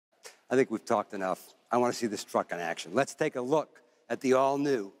I think we've talked enough. I want to see this truck in action. Let's take a look at the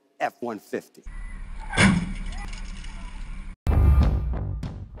all-new F-150.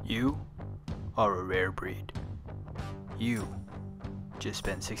 You are a rare breed. You just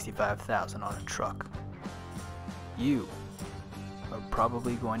spent $65,000 on a truck. You are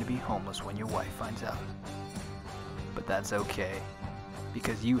probably going to be homeless when your wife finds out. But that's okay,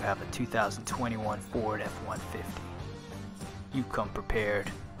 because you have a 2021 Ford F-150. You come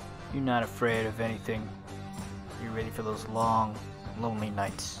prepared. You're not afraid of anything. You're ready for those long, lonely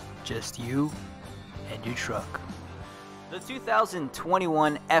nights. Just you and your truck. The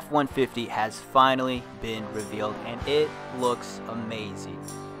 2021 F-150 has finally been revealed, and it looks amazing.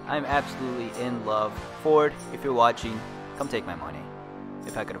 I'm absolutely in love. Ford, if you're watching, come take my money.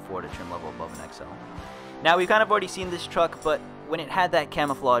 If I could afford a trim level above an XL. Now, we've kind of already seen this truck, but when it had that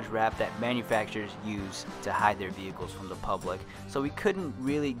camouflage wrap that manufacturers use to hide their vehicles from the public, so we couldn't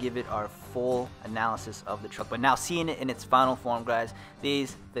really give it our full analysis of the truck. But now seeing it in its final form, guys,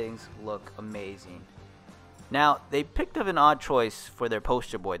 these things look amazing. Now, they picked up an odd choice for their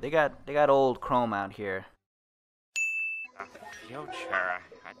poster boy. They got old Chrome out here. Future.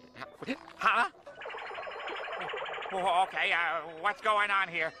 Huh? Oh, okay, what's going on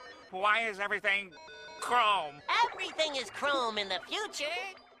here? Why is everything chrome? Everything is chrome in the future.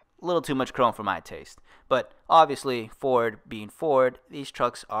 A little too much chrome for my taste. But obviously, Ford being Ford, these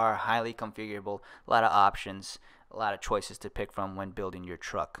trucks are highly configurable. A lot of options, a lot of choices to pick from when building your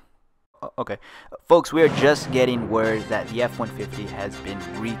truck. Okay, folks, we are just getting word that the F-150 has been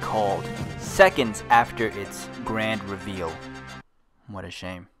recalled seconds after its grand reveal. What a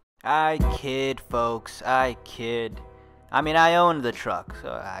shame. I kid, folks, I kid. I mean, I own the truck,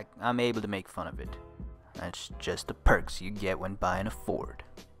 so I'm able to make fun of it. That's just the perks you get when buying a Ford.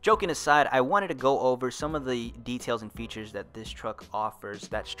 Joking aside, I wanted to go over some of the details and features that this truck offers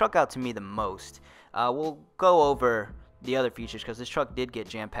that struck out to me the most. We'll go over the other features because this truck did get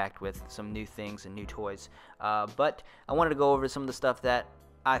jam-packed with some new things and new toys, but I wanted to go over some of the stuff that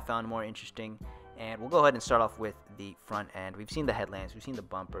I found more interesting, and we'll go ahead and start off with the front end. We've seen the headlamps, we've seen the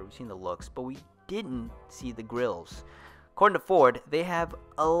bumper, we've seen the looks, but we didn't see the grills. According to Ford, they have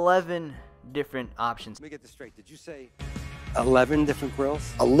 11 different options. Let me get this straight. Did you say 11 different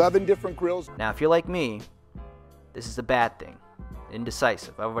grills? 11 different grills. Now, if you're like me, this is a bad thing.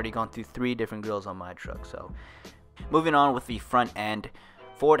 Indecisive. I've already gone through 3 different grills on my truck, so... Moving on with the front end,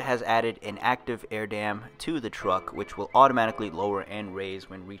 Ford has added an active air dam to the truck, which will automatically lower and raise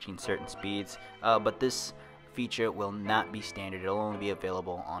when reaching certain speeds, but this feature will not be standard. It'll only be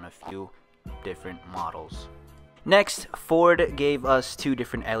available on a few different models. Next, Ford gave us 2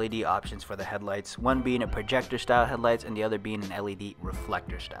 different LED options for the headlights, one being a projector style headlights and the other being an LED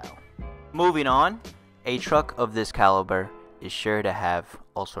reflector style. Moving on, a truck of this caliber is sure to have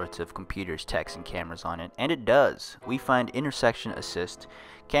all sorts of computers, texts, and cameras on it, and it does. We find intersection assist.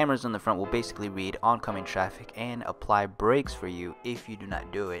 Cameras on the front will basically read oncoming traffic and apply brakes for you if you do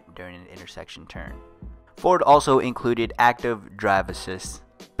not do it during an intersection turn. Ford also included active drive assist,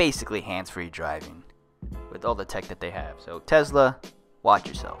 basically hands-free driving, with all the tech that they have. So Tesla, watch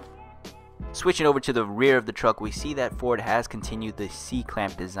yourself. Switching over to the rear of the truck, we see that Ford has continued the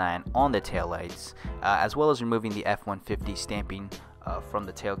C-clamp design on the taillights, as well as removing the F-150 stamping from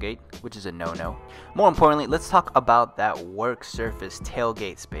the tailgate, which is a no-no. More importantly, let's talk about that work surface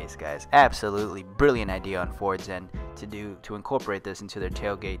tailgate space, guys. Absolutely brilliant idea on Ford's end to incorporate this into their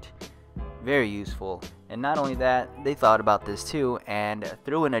tailgate. Very useful. And not only that, they thought about this too and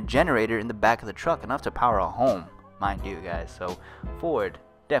threw in a generator in the back of the truck, enough to power a home, mind you, guys. So Ford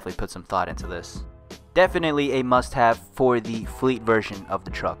definitely put some thought into this. Definitely a must-have for the fleet version of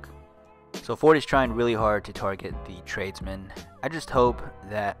the truck. So Ford is trying really hard to target the tradesmen. I just hope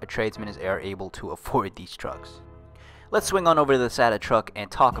that a tradesman are able to afford these trucks. Let's swing on over to the side of the truck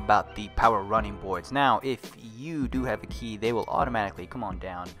and talk about the power running boards. Now, if you do have a key, they will automatically come on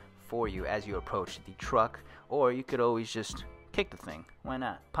down for you as you approach the truck, or you could always just kick the thing. Why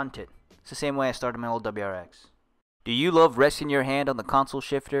not? Punt it. It's the same way I started my old WRX. Do you love resting your hand on the console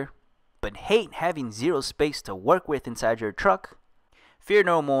shifter, but hate having zero space to work with inside your truck? Fear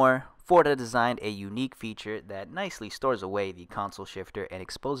no more. Ford has designed a unique feature that nicely stores away the console shifter and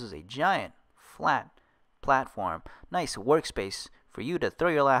exposes a giant, flat platform, nice workspace for you to throw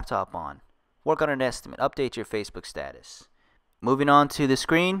your laptop on, work on an estimate, update your Facebook status. Moving on to the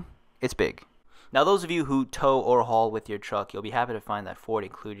screen, it's big. Now, those of you who tow or haul with your truck, you'll be happy to find that Ford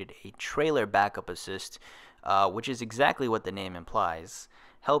included a trailer backup assist, which is exactly what the name implies.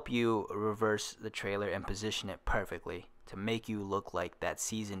 Help you reverse the trailer and position it perfectly to make you look like that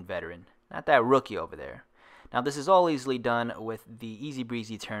seasoned veteran, not that rookie over there. Now this is all easily done with the easy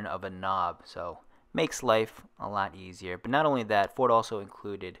breezy turn of a knob, so makes life a lot easier. But not only that, Ford also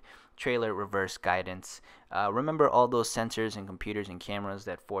included trailer reverse guidance. Remember all those sensors and computers and cameras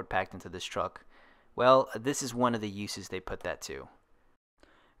that Ford packed into this truck? Well, this is one of the uses they put that to.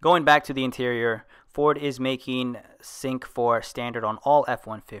 Going back to the interior, Ford is making Sync 4 standard on all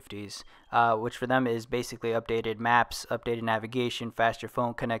F-150s, which for them is basically updated maps, updated navigation, faster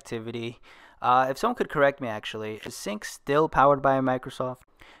phone connectivity. If someone could correct me actually, is Sync still powered by Microsoft?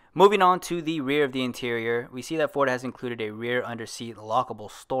 Moving on to the rear of the interior, we see that Ford has included a rear underseat lockable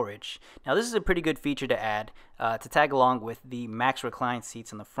storage. Now this is a pretty good feature to add to tag along with the Max Recline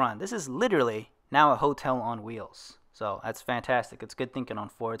seats in the front. This is literally now a hotel on wheels. So that's fantastic. It's good thinking on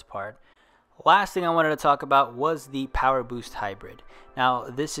Ford's part. Last thing I wanted to talk about was the Power Boost Hybrid. Now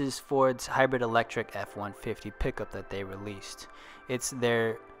this is Ford's hybrid electric F-150 pickup that they released. It's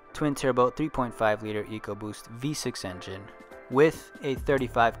their twin turbo 3.5 liter EcoBoost V6 engine with a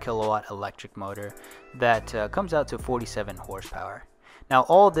 35 kilowatt electric motor that comes out to 47 horsepower. Now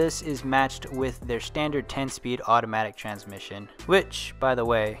all this is matched with their standard 10-speed automatic transmission, which, by the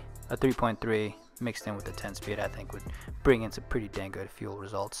way, a 3.3 mixed in with the 10-speed I think would bring in some pretty dang good fuel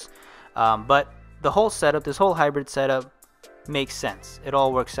results. But the whole setup, this whole hybrid setup, makes sense. It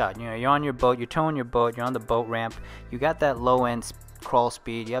all works out. You know, you're on your boat, you're towing your boat, you're on the boat ramp, you got that low end crawl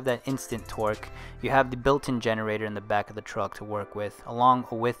speed, you have that instant torque, you have the built-in generator in the back of the truck to work with, along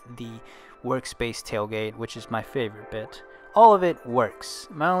with the workspace tailgate, which is my favorite bit. All of it works.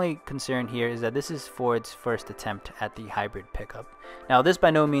 My only concern here is that this is Ford's first attempt at the hybrid pickup. Now this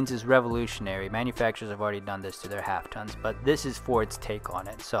by no means is revolutionary. Manufacturers have already done this to their half tons, but this is Ford's take on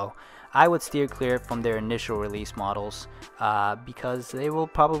it. So I would steer clear from their initial release models because they will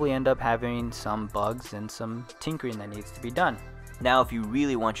probably end up having some bugs and some tinkering that needs to be done. Now if you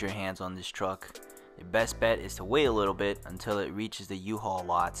really want your hands on this truck, the best bet is to wait a little bit until it reaches the U-Haul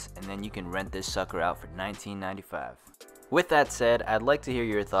lots, and then you can rent this sucker out for $19.95. With that said, I'd like to hear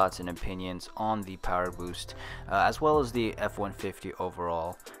your thoughts and opinions on the Power Boost, as well as the F-150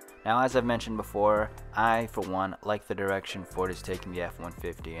 overall. Now, as I've mentioned before, I, for one, like the direction Ford is taking the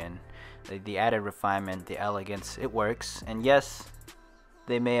F-150 in. The added refinement, the elegance, it works. And yes,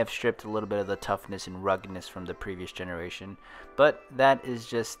 they may have stripped a little bit of the toughness and ruggedness from the previous generation, but that is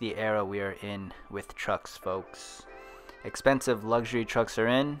just the era we are in with trucks, folks. Expensive luxury trucks are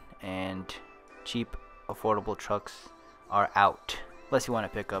in, and cheap, affordable trucks are out, unless you want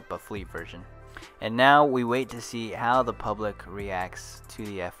to pick up a fleet version. And now we wait to see how the public reacts to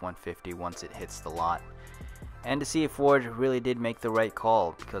the F-150 once it hits the lot, and to see if Ford really did make the right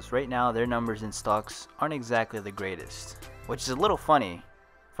call, because right now their numbers in stocks aren't exactly the greatest, which is a little funny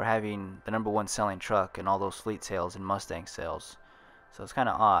for having the #1 selling truck and all those fleet sales and Mustang sales. So it's kind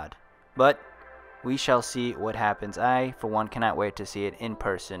of odd, but we shall see what happens. I, for one, cannot wait to see it in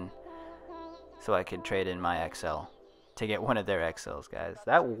person so I can trade in my XL to get one of their XLs, guys.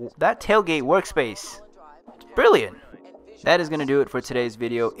 That tailgate workspace, brilliant. That is going to do it for today's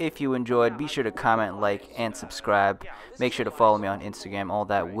video. If you enjoyed, be sure to comment, like, and subscribe. Make sure to follow me on Instagram. All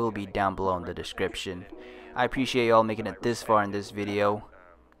that will be down below in the description. I appreciate y'all making it this far in this video.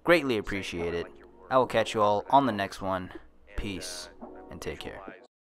 Greatly appreciate it. I will catch you all on the next one. Peace and take care.